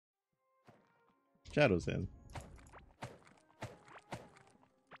Shadow's in.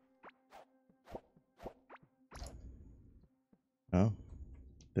 Oh,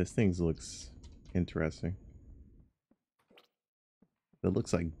 this thing looks interesting. It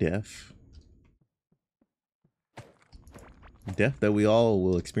looks like death. Death that we all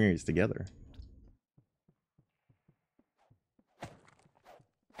will experience together.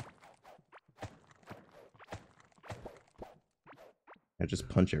 I just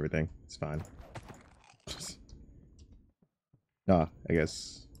punch everything. It's fine. Ah, I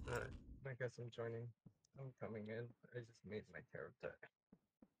guess. I guess I'm joining. I'm coming in. I just made my character.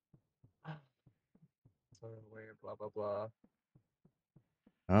 So where blah blah blah.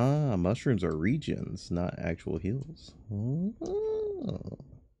 Ah, mushrooms are regions, not actual heals. Oh.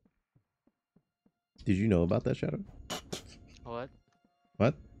 Did you know about that, Shadow? What?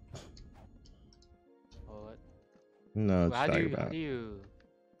 What? What? No, Well, just how do talking you? How about. do you?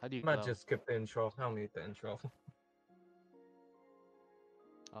 How do you Might glow? just skip the intro. I don't need the intro.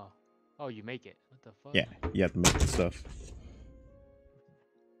 Oh. Oh, you make it. What the fuck? Yeah, you have to make the stuff.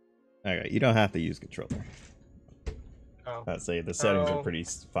 Okay, you don't have to use controller. Oh, I'd say the settings are Oh. pretty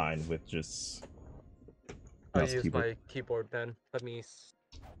fine with just I'll mouse use keyboard. my keyboard then. Let me switch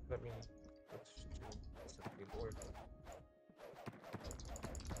to the keyboard.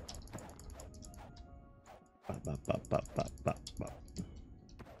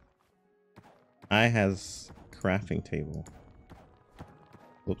 I has crafting table.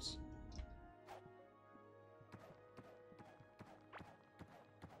 Whoops.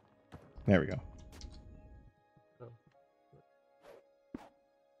 There we go. Oh.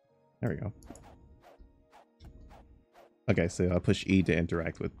 There we go. Okay, so I'll push E to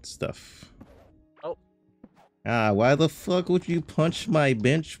interact with stuff. Oh. Ah, why the fuck would you punch my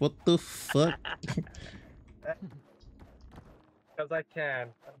bench? What the fuck? Because I can.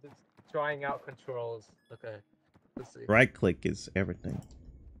 I'm just trying out controls. Okay. Let's see. Right click is everything.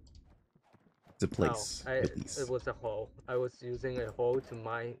 It's a place. Oh, At least. it was a hole. I was using a hole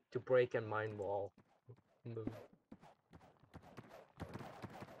to break and mine wall. Move.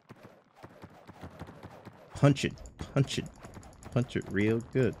 Punch it. Punch it. Punch it real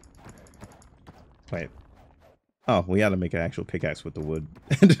good. Wait. Oh, we gotta make an actual pickaxe with the wood.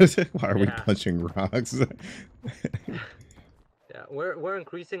 Why are we punching rocks? Yeah, we're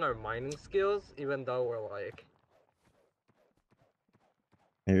increasing our mining skills, even though we're like.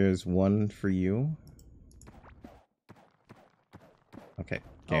 Here's one for you. Okay,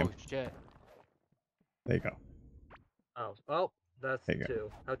 game. Oh shit. There you go. Oh, well, that's There you go.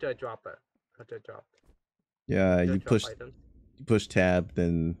 two. How do I drop it? How do I drop? Yeah, Do I you drop push items? you push tab,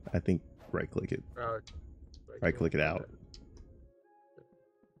 then I think right click it. Right click it out.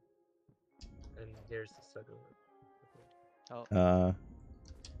 And here's the second one. Oh.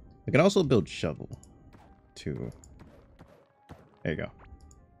 I can also build shovel too. There you go.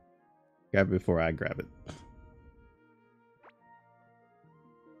 Grab it before I grab it.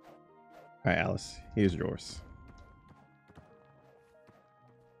 Alright, Alice, here's yours.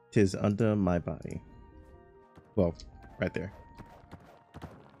 'Tis under my body. Well, right there.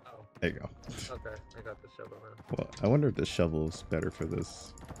 Oh. There you go. Okay, I got the shovel now. Well, I wonder if the shovel's better for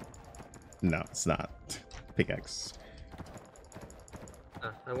this. No, it's not. Pickaxe.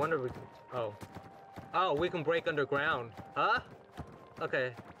 I wonder if we can. Oh. Oh, we can break underground. Huh?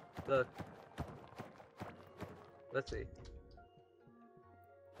 Okay. Look. Let's see.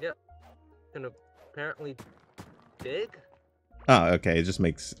 Yep. Can apparently dig? Oh, okay. It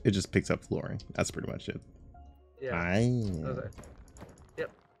just picks up flooring. That's pretty much it. Yeah. Okay.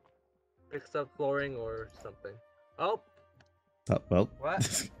 Yep. Picks up flooring or something. Oh. Oh, well. What?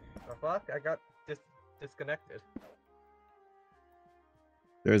 The fuck? I got disconnected.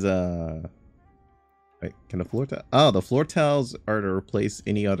 There's a. Wait, can the floor tile? Oh, the floor tiles are to replace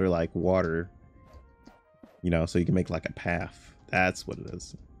any other like water. You know, so you can make like a path. That's what it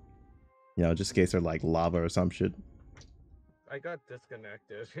is. You know, just in case they're like lava or some shit. I got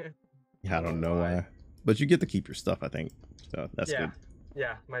disconnected. Yeah, I don't know why. But you get to keep your stuff, I think. So that's good.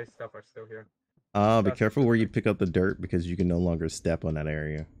 Yeah, my stuff are still here. Be careful where you pick up the dirt because you can no longer step on that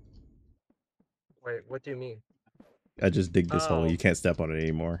area. Wait, what do you mean? I just dig this hole. You can't step on it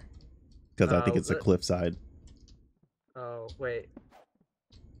anymore. Because I think it's a cliffside. Oh, wait.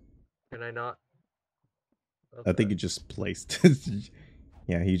 Can I not? Okay. I think you just placed...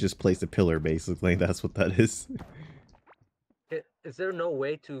 yeah, you just placed a pillar, basically. That's what that is. Is there no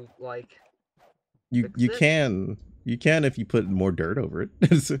way to, like... You can. You can if you put more dirt over it.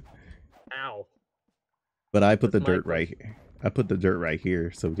 Ow. But I put the dirt right here. I put the dirt right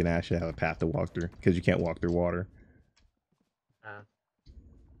here so we can actually have a path to walk through. Because you can't walk through water.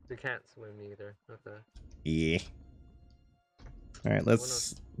 You can't swim either. Okay. Yeah. All right,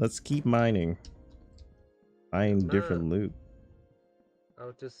 let's keep mining. Find different loot.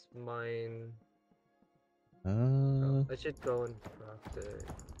 I'll just mine. Uh, I should go and craft it.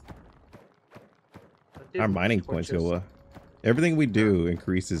 our mining points go up. Everything we do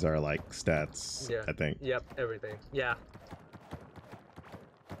increases our like stats. Yeah. I think. Yep. Everything. Yeah.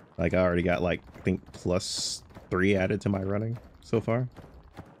 Like I already got like I think +3 added to my running so far.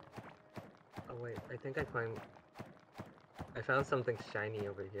 Oh wait, I think I found something shiny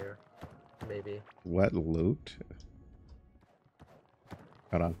over here. Maybe. What loot?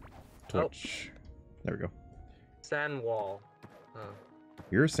 Hold on. Torch. Oh. There we go. Sand wall.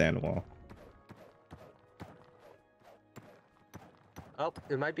 Your sand wall. Oh,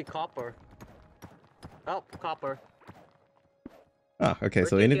 it might be copper. Oh, copper. Ah, okay. Where'd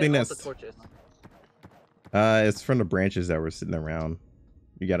so you anything get all that's the torches? it's from the branches that were sitting around.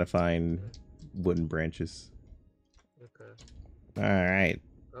 You gotta find wooden branches. Okay. All right.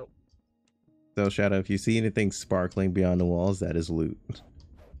 Oh. So Shadow, if you see anything sparkling beyond the walls, that is loot.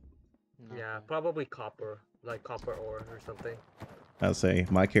 Yeah, probably copper, like copper ore or something. I'll say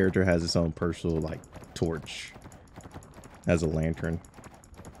my character has its own personal like torch. Has a lantern.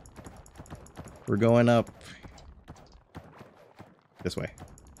 We're going up. This way.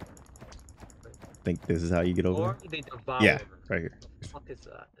 I think this is how you get over Or there. the devourer. Yeah, right here. What the fuck is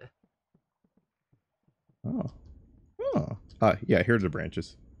that? Oh. Oh. Yeah, here's the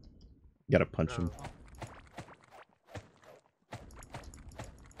branches. You gotta punch them.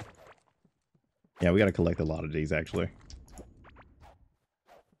 Yeah, we gotta collect a lot of these actually.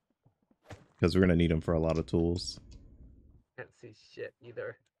 Because we're gonna need them for a lot of tools. Can't see shit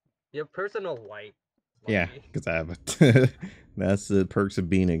either. Your personal light. Yeah, because I have it. That's the perks of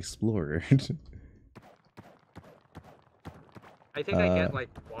being an explorer. I think I get like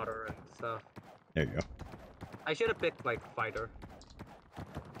water and stuff. There you go. I should have picked like fighter.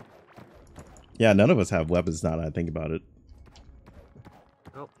 Yeah, none of us have weapons now that I think about it.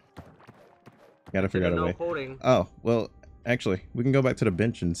 Nope. Gotta figure out a way. Holding. Oh, well, actually, we can go back to the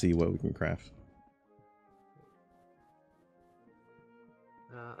bench and see what we can craft.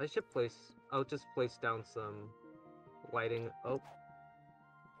 I should I'll just place down some lighting. Oh,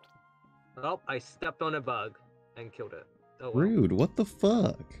 I stepped on a bug and killed it. Oh, well. Rude. What the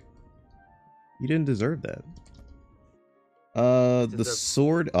fuck? You didn't deserve that. The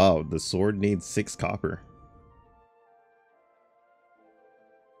sword. Oh, the sword needs 6 copper.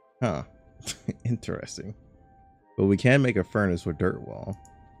 Huh. Interesting. But we can make a furnace with dirt wall.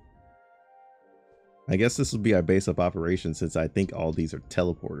 I guess this will be our base of operations since I think all these are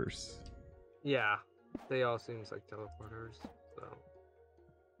teleporters. Yeah, they all seems like teleporters.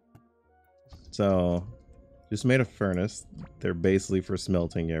 So, just made a furnace. They're basically for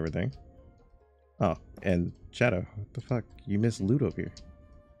smelting everything. Oh, and Shadow, what the fuck? You missed loot over here.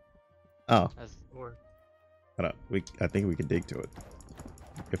 Oh. Hold up. I think we can dig to it.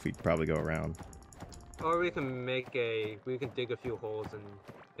 If we probably go around. Or we can dig a few holes and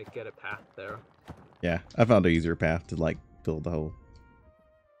get a path there. Yeah, I found an easier path to like fill the hole.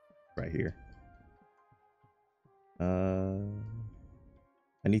 Right here. I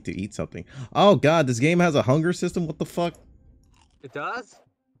need to eat something. Oh god, this game has a hunger system? What the fuck? It does?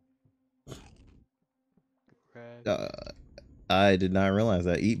 I did not realize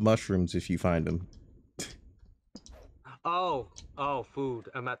that. Eat mushrooms if you find them. Oh, food.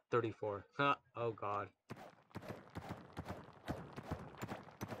 I'm at 34. Huh. Oh god.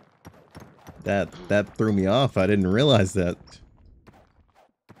 That threw me off. I didn't realize that.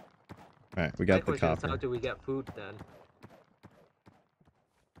 Alright, we got the copper. How do we get food then?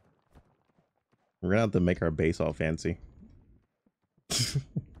 We're gonna have to make our base all fancy.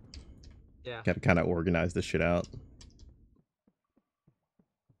 Yeah. Gotta kind of organize this shit out.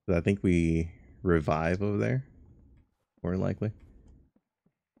 But I think we revive over there. More than likely.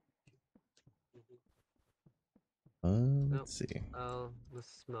 Let's see.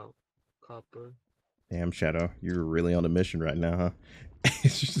 Let's smelt copper. Damn, Shadow, you're really on a mission right now, huh?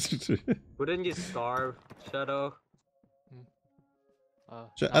 Wouldn't you starve, Shadow?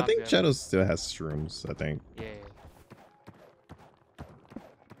 I think Shadow still has shrooms, I think. Yeah.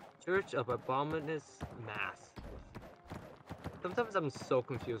 Church of Abominous Mass. Sometimes I'm so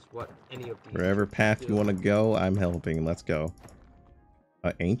confused what any of these. Wherever path you want to go, I'm helping. Let's go.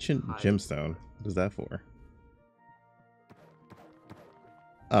 Ancient gemstone. What is that for?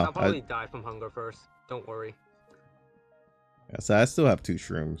 Oh, I'll probably die from hunger first. Don't worry. Yeah, so I still have 2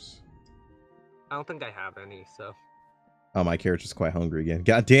 shrooms. I don't think I have any, so. Oh, my character's quite hungry again.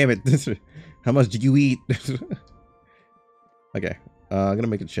 God damn it. How much do you eat? Okay. I'm gonna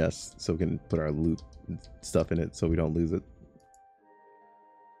make a chest so we can put our loot and stuff in it so we don't lose it.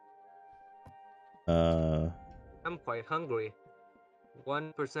 I'm quite hungry.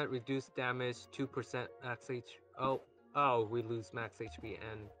 1% reduced damage, 2% max HP. Oh, we lose max HP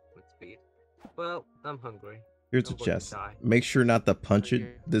and quick speed. Well, I'm hungry. Here's I'm a going to chest. die. Make sure not to punch Right it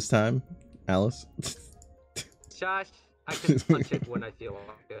here. this time, Alice. Josh, I can punch it when I feel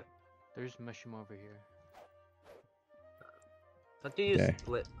like it. There's mushroom over here. How do you Okay.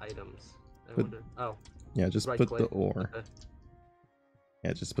 split items? I Put- wonder. Oh, Yeah, just right put click. the ore. Okay.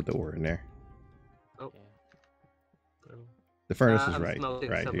 Yeah, just put the ore in there. Oh. Yeah. The furnace is I'm right smelting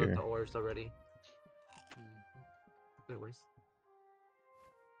some here. of the ores already. Mhm. Anyways.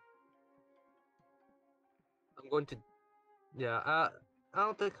 I'm going to. Yeah. I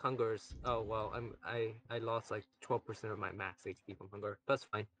don't think hunger's. Oh well. I lost like 12% of my max HP from hunger. That's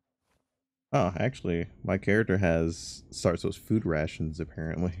fine. Oh, actually, my character starts with food rations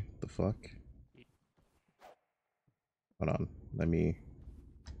apparently. The fuck? Hold on. Let me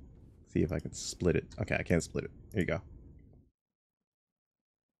see if I can split it. Okay, I can't split it. Here you go.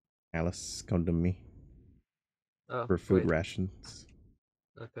 Alice, come to me Oh, for food wait. rations.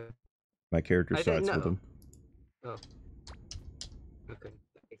 Okay. My character I didn't starts with know. them. Oh. Okay.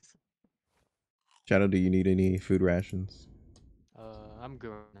 Thanks. Shadow, do you need any food rations? I'm good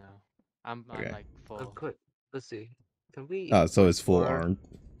right now. I'm Okay. like I'm full. good. Let's see. Can we? Oh, so put it's full more- orange.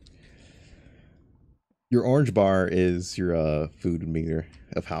 Your orange bar is your food meter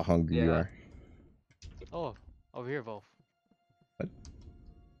of how hungry you Yeah. are. Oh, over here, Volf.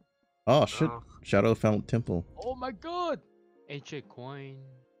 Oh shit! Oh, Shadow found temple. Oh my god! Ancient coin.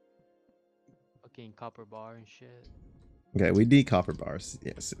 Fucking copper bar and shit. Okay, we need copper bars.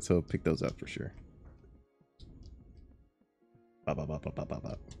 Yes, so pick those up for sure. Bop, bop, bop, bop, bop, bop,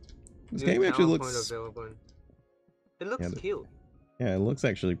 bop. This new game actually talent point looks. available. It looks Yeah, cute. Yeah, it looks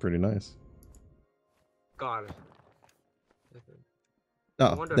actually pretty nice. God. Okay.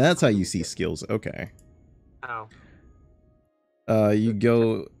 Oh, wonder that's how how do you we see get- skills. Okay. Ow. You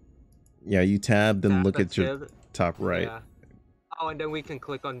go. Yeah, you tab, then Tab look and at your shift. top right. Yeah. Oh, and then we can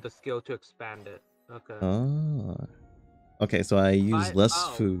click on the skill to expand it. Okay. Ah. Okay, so I use I- less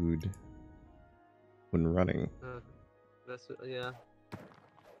oh. food when running. That's yeah.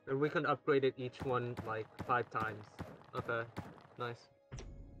 And we can upgrade it each one like 5 times. Okay. Nice.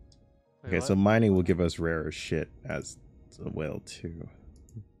 Wait, Okay, what? so mining will give us rarer shit as well too.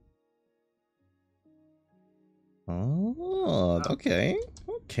 Oh, okay,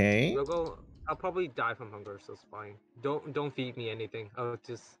 okay. We'll go. I'll probably die from hunger, so it's fine. Don't feed me anything. I'll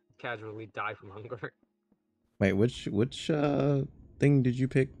just casually die from hunger. Wait, which thing did you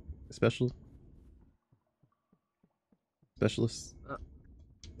pick? Specialist.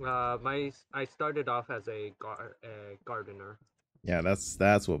 I started off as a gardener. Yeah,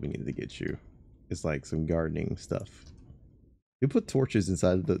 that's what we need to get you. It's like some gardening stuff. You put torches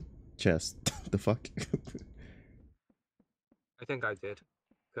inside the chest. The fuck? I think I did,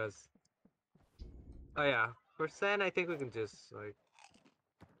 because. Oh yeah, for sand, I think we can just like.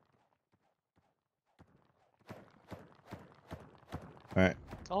 All right.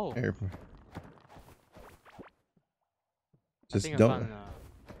 Oh, Here. I Just think I don't. found.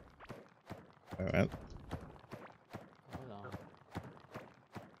 All right. Hold on.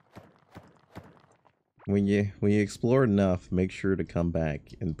 When you explore enough, make sure to come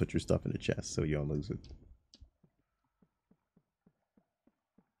back and put your stuff in the chest so you don't lose it.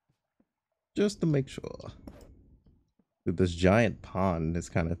 Just to make sure. Dude, this giant pond is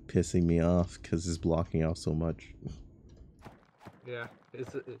kind of pissing me off because it's blocking out so much. Yeah,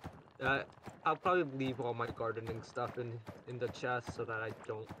 I'll probably leave all my gardening stuff in the chest so that I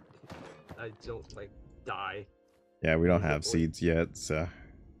don't like die. Yeah, we don't Is it have void? seeds yet, so.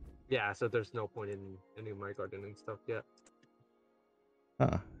 Yeah, so there's no point in any of my gardening stuff yet.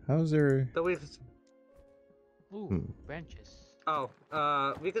 Huh. How's there. So we Ooh, branches.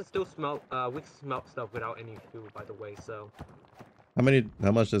 we can still smelt stuff without any food, by the way. So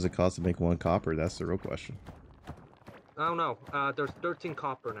How much does it cost to make 1 copper? That's the real question. I don't know. There's 13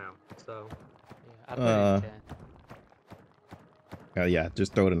 copper now. So Yeah, I put it in 10. Yeah,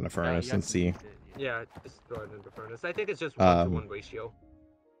 just throw it in the You furnace have and to see. use it, yeah. yeah, just throw it in the furnace. I think it's just 1-to-1 Um, ratio.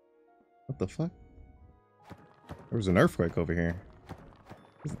 What the fuck? There was an earthquake over here.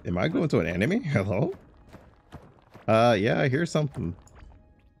 Am I going to an enemy? Hello? Yeah, I hear something.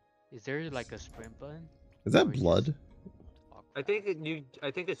 Is there like a sprint button? Is that Or just blood? walk? I think it's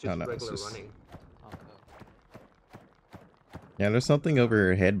just no, it's regular just- running. Okay. Yeah, there's something over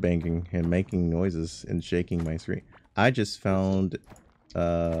here head banging and making noises and shaking my screen. I just found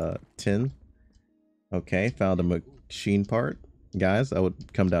tin. Okay, found a machine part. guys, I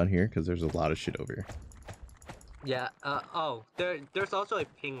would come down here because there's a lot of shit over here. Yeah. Oh, there's also a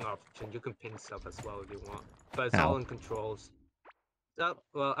ping option. You can ping stuff as well if you want, but it's all How? in controls. Oh,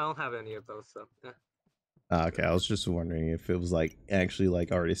 well, I don't have any of those, so. Yeah. Okay, I was just wondering if it was like actually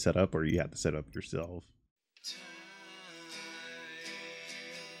like already set up or you had to set up yourself.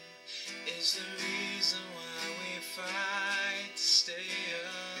 Is the reason why we fight.